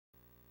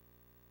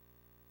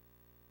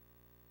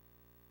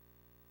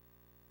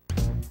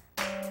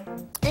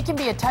It can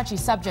be a touchy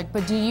subject,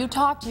 but do you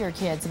talk to your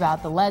kids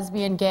about the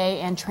lesbian, gay,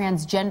 and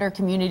transgender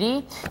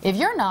community? If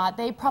you're not,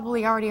 they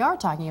probably already are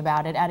talking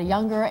about it at a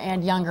younger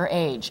and younger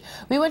age.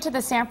 We went to the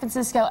San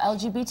Francisco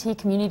LGBT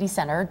Community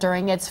Center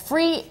during its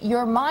Free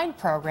Your Mind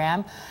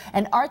program,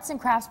 an arts and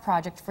crafts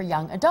project for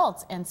young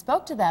adults, and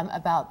spoke to them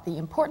about the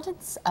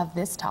importance of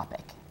this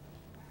topic.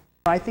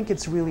 I think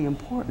it's really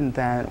important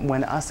that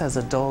when us as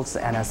adults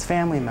and as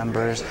family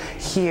members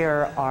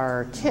hear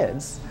our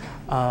kids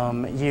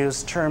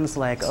use terms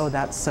like, oh,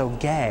 that's so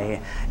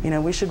gay,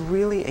 we should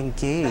really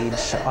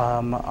engage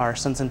our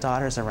sons and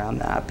daughters around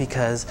that,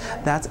 because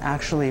that's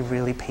actually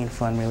really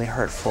painful and really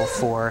hurtful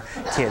for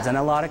kids. And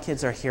a lot of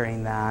kids are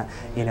hearing that,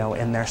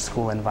 in their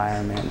school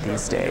environment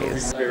these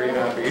days. Very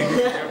happy.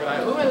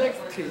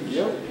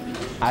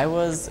 I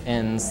was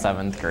in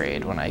 7th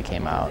grade when I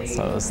came out,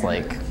 so it was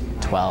like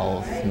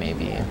 12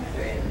 maybe.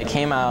 It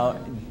came out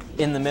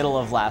in the middle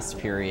of last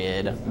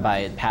period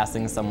by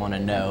passing someone a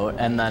note,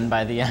 and then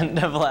by the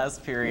end of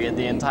last period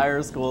the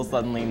entire school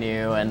suddenly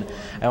knew, and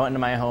I went into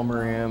my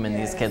homeroom and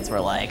these kids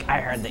were like, I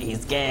heard that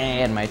he's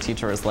gay, and my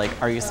teacher was like,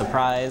 are you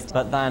surprised?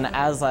 But then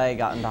as I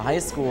got into high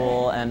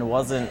school and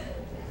wasn't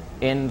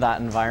in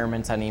that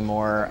environment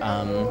anymore,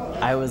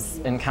 I was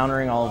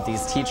encountering all of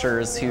these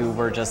teachers who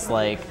were just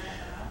like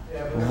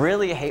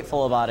really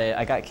hateful about it.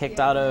 I got kicked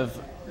out of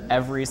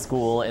every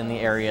school in the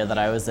area that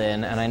I was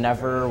in, and I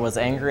never was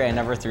angry, I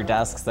never threw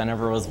desks, I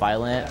never was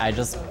violent. I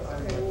just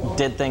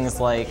did things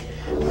like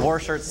wore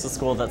shirts to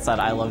school that said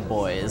I love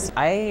boys.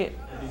 I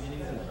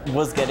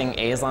was getting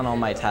A's on all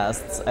my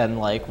tests and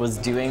was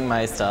doing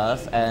my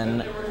stuff,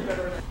 and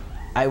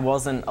I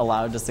wasn't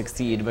allowed to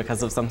succeed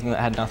because of something that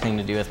had nothing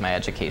to do with my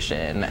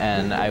education,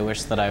 and I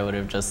wish that I would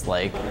have just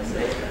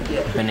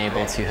been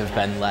able to have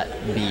been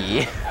let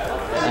be.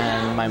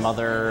 And my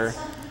mother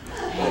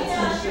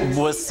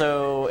was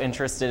so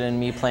interested in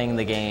me playing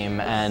the game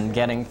and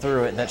getting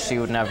through it that she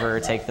would never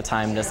take the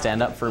time to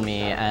stand up for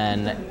me,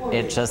 and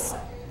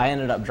I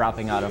ended up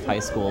dropping out of high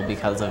school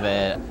because of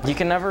it. You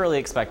can never really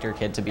expect your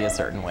kid to be a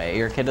certain way.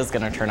 Your kid is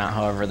going to turn out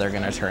however they're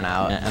going to turn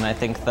out, and I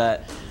think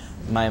that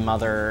my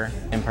mother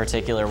in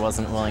particular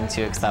wasn't willing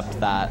to accept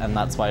that, and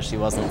that's why she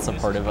wasn't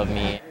supportive of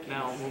me.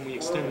 Now, when we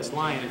extend this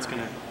line, it's going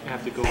to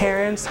have to go.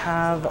 Parents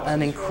have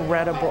an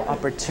incredible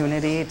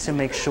opportunity to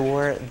make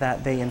sure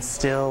that they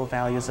instill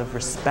values of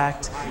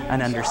respect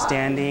and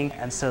understanding,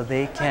 and so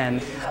they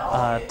can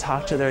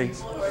talk to their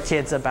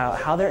kids about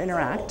how they're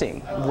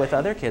interacting with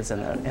other kids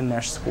in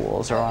their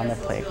schools or on their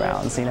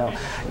playgrounds.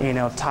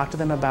 Talk to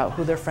them about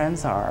who their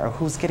friends are, or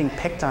who's getting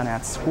picked on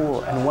at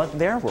school, and what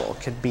their role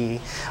could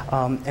be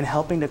in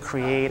helping to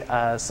create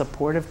a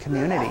supportive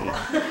community.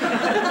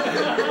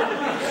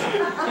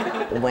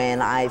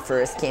 When I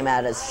first came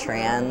out as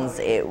trans,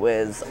 it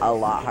was a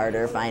lot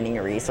harder finding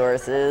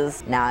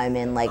resources. Now I'm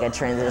in a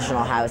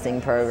transitional housing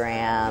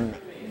program.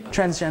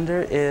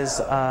 Transgender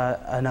is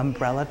an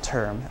umbrella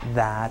term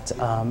that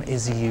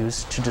is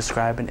used to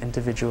describe an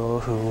individual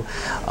who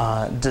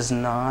does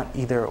not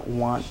either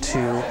want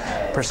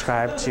to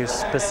prescribe to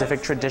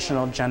specific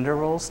traditional gender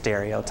role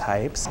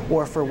stereotypes,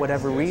 or for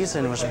whatever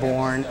reason was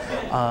born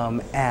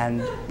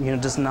and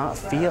does not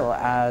feel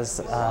as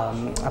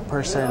a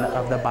person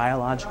of the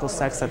biological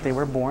sex that they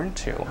were born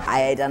to.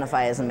 I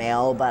identify as a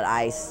male, but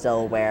I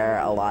still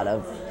wear a lot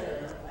of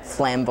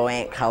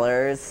flamboyant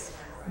colors.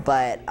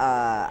 But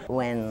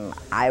when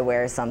I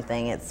wear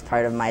something, it's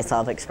part of my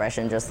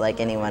self-expression, just like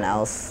anyone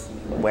else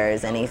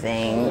wears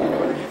anything.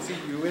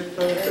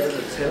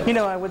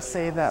 I would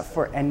say that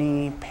for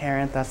any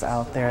parent that's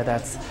out there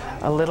that's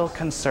a little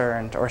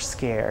concerned or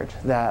scared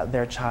that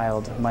their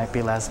child might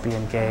be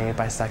lesbian, gay,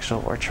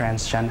 bisexual, or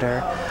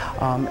transgender,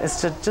 is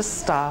to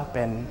just stop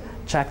and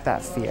check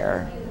that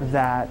fear,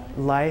 that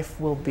life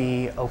will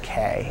be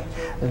okay,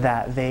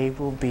 that they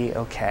will be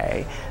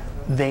okay.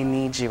 They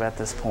need you at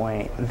this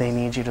point. They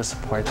need you to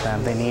support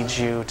them. They need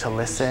you to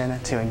listen,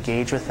 to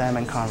engage with them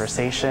in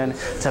conversation,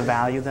 to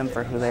value them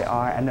for who they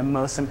are, and to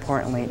most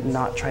importantly,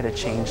 not try to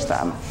change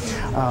them,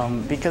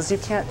 because you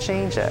can't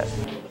change it.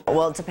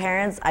 Well, to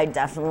parents, I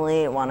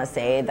definitely want to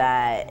say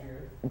that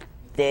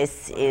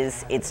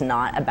it's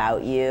not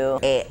about you.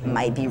 It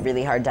might be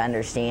really hard to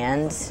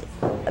understand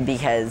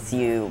because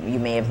you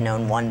may have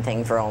known one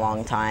thing for a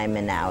long time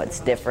and now it's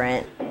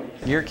different.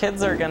 Your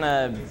kids are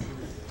gonna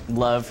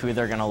love who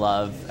they're gonna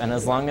love, and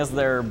as long as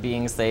they're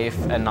being safe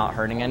and not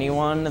hurting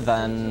anyone,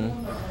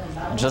 then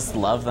just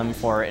love them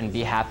for it and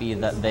be happy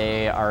that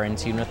they are in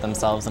tune with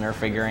themselves and are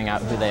figuring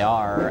out who they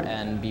are,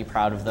 and be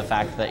proud of the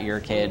fact that your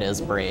kid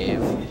is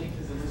brave.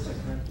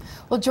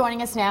 Well,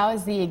 joining us now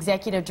is the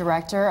Executive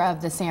Director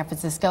of the San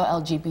Francisco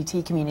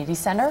LGBT Community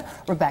Center,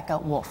 Rebecca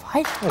Wolfe.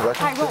 Hi.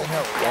 Hi,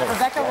 Rolfe.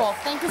 Rebecca Wolfe.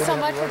 Thank you so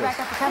much,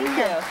 Rebecca, for coming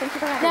here. Thank you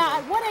for having me. Now,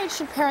 at what age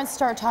should parents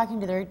start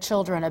talking to their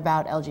children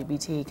about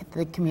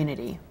the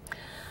community?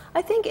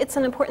 I think it's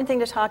an important thing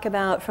to talk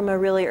about from a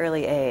really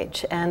early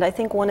age, and I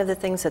think one of the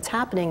things that's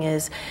happening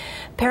is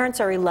parents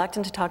are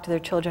reluctant to talk to their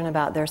children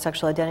about their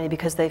sexual identity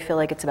because they feel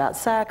like it's about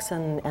sex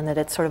and that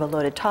it's sort of a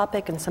loaded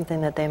topic and something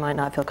that they might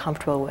not feel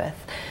comfortable with.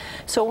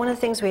 So one of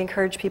the things we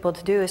encourage people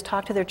to do is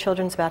talk to their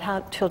children about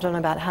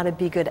how to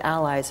be good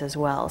allies as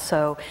well.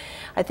 So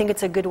I think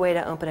it's a good way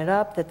to open it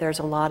up, that there's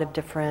a lot of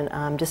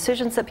different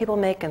decisions that people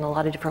make and a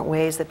lot of different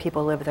ways that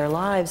people live their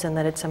lives, and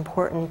that it's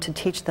important to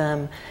teach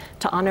them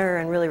to honor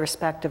and really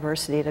respect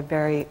diversity at a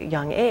very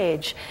young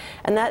age.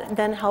 And that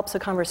then helps a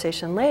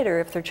conversation later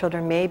if their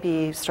children may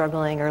be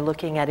struggling or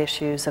looking at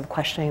issues of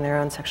questioning their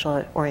own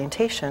sexual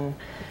orientation.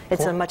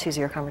 It's a much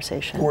easier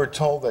conversation. We're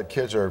told that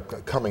kids are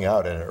coming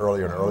out at an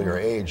earlier and earlier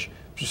age.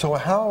 So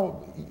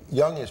how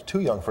young is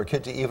too young for a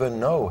kid to even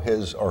know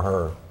his or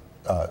her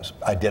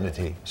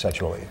identity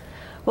sexually?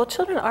 Well,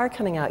 children are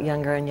coming out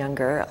younger and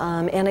younger,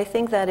 and I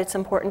think that it's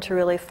important to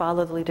really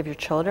follow the lead of your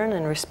children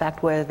and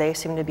respect where they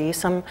seem to be.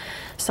 Some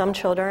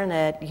children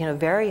at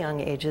very young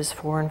ages,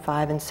 4 and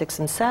 5 and 6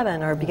 and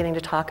 7, are beginning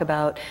to talk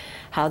about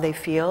how they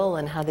feel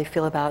and how they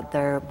feel about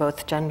their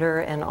both gender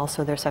and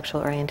also their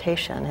sexual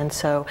orientation. And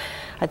so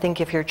I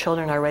think if your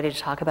children are ready to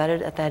talk about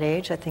it at that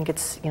age, I think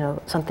it's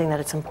something that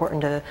it's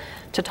important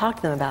to talk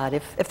to them about.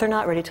 If they're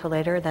not ready till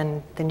later,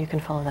 then you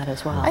can follow that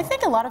as well. I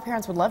think a lot of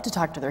parents would love to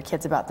talk to their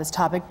kids about this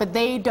topic, but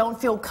they don't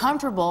feel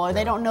comfortable or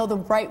they don't know the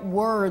right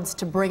words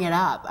to bring it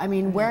up. I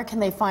mean, where can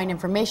they find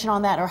information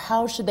on that, or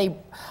how should they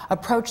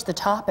approach the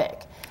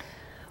topic?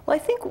 Well, I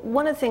think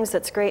one of the things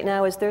that's great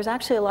now is there's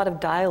actually a lot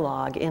of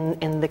dialogue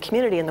in the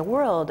community, in the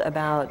world,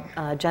 about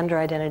gender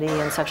identity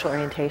and sexual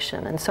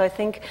orientation. And so I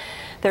think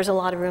there's a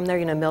lot of room there.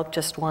 Milk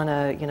just won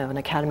an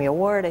Academy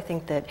Award. I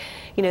think that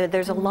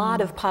there's a lot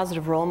of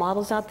positive role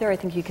models out there. I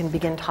think you can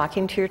begin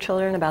talking to your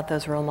children about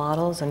those role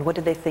models and what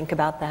do they think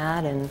about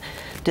that, and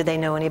do they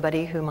know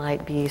anybody who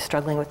might be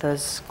struggling with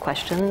those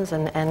questions,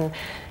 and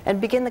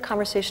begin the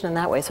conversation in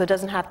that way. So it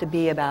doesn't have to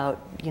be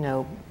about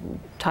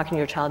talking to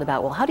your child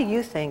about, well, how do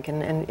you think,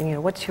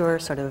 and what's your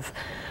sort of,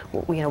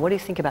 what do you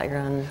think about your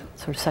own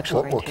sort of sexual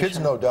orientation? Well, kids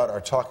no doubt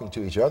are talking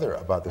to each other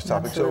about this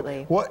topic. Absolutely.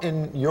 So what,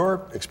 in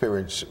your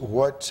experience,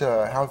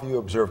 how have you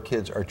observed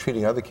kids are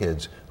treating other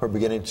kids who are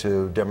beginning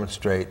to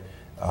demonstrate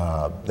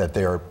that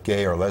they are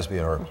gay or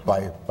lesbian or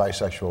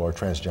bisexual or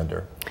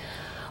transgender?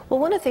 Well,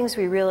 one of the things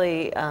we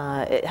really,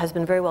 it has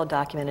been very well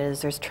documented,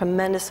 is there's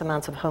tremendous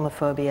amounts of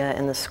homophobia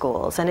in the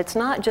schools. And it's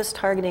not just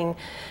targeting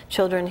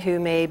children who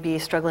may be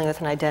struggling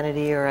with an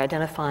identity or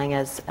identifying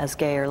as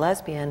gay or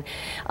lesbian.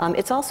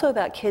 It's also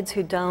about kids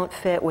who don't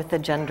fit with the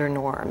gender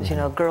norms.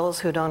 Girls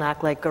who don't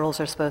act like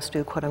girls are supposed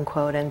to, quote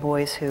unquote, and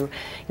boys who,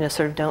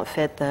 sort of don't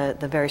fit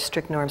the very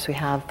strict norms we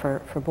have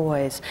for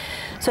boys.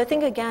 So I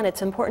think, again,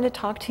 it's important to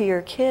talk to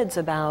your kids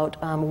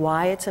about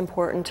why it's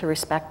important to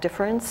respect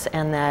difference,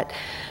 and that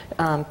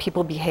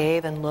people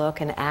behave and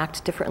look and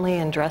act differently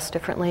and dress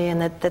differently,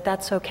 and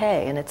that's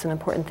okay, and it's an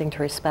important thing to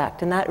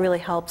respect. And that really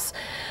helps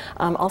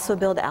also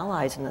build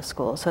allies in the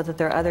school, so that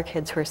there are other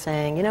kids who are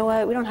saying, you know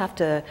what, we don't have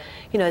to,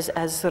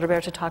 as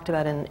Roberto talked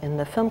about in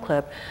the film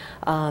clip,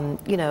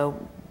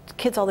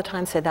 kids all the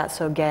time say that's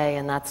so gay,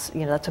 and that's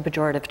a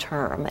pejorative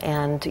term,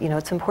 and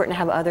it's important to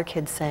have other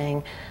kids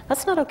saying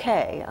that's not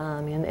okay,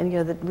 and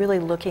that really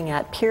looking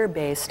at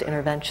peer-based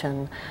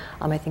intervention,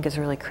 I think, is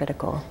really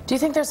critical. Do you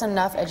think there's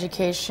enough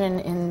education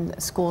in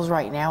schools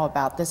right now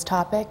about this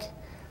topic?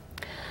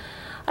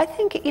 I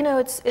think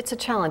it's a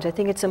challenge. I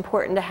think it's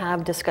important to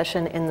have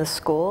discussion in the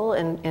school,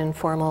 in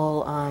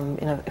formal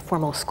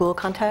formal school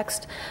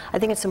context. I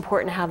think it's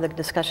important to have the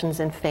discussions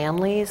in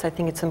families. I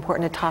think it's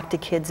important to talk to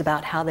kids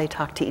about how they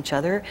talk to each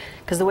other,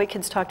 because the way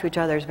kids talk to each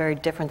other is very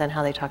different than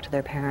how they talk to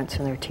their parents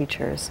and their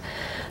teachers.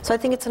 So I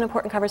think it's an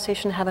important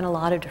conversation to have in a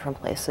lot of different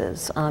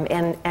places,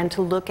 and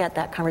to look at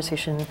that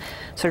conversation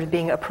sort of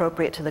being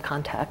appropriate to the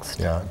context.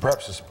 Yeah,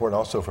 perhaps it's important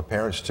also for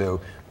parents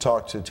to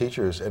talk to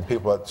teachers and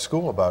people at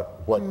school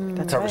about what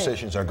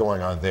conversations are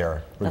going on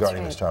there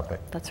regarding this topic.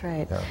 That's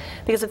right. Yeah.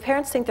 Because if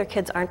parents think their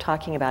kids aren't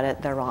talking about it,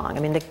 they're wrong.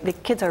 I mean, the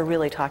kids are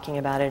really talking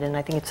about it, and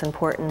I think it's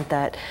important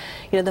that,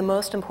 the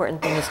most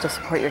important thing is to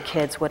support your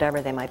kids,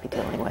 whatever they might be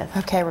dealing with.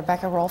 Okay,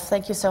 Rebecca, Rolfe,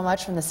 thank you so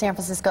much, from the San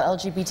Francisco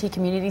LGBT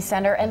Community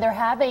Center, and they're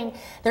having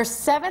their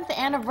 7th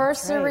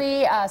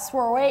anniversary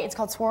soiree. It's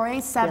called Soiree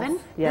 7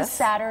 Yes. this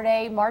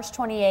Saturday, March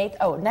 28th.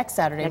 Oh, next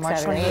Saturday, March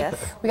 28th.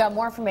 Yes. We got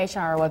more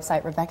information on our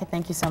website. Rebecca,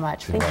 thank you so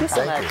much. Thank you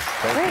so much.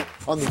 Thank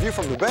you. On The View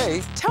from the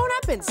Bay, Tone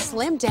up and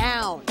slim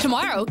down.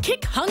 Tomorrow,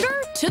 kick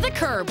hunger to the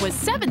curb with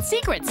 7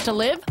 secrets to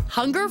live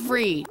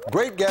hunger-free.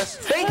 great guests.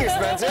 Thank you,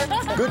 Spencer.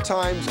 Good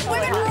times.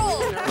 Women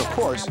rule. And of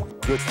course,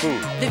 good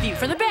food. The View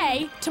from the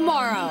Bay,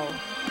 tomorrow.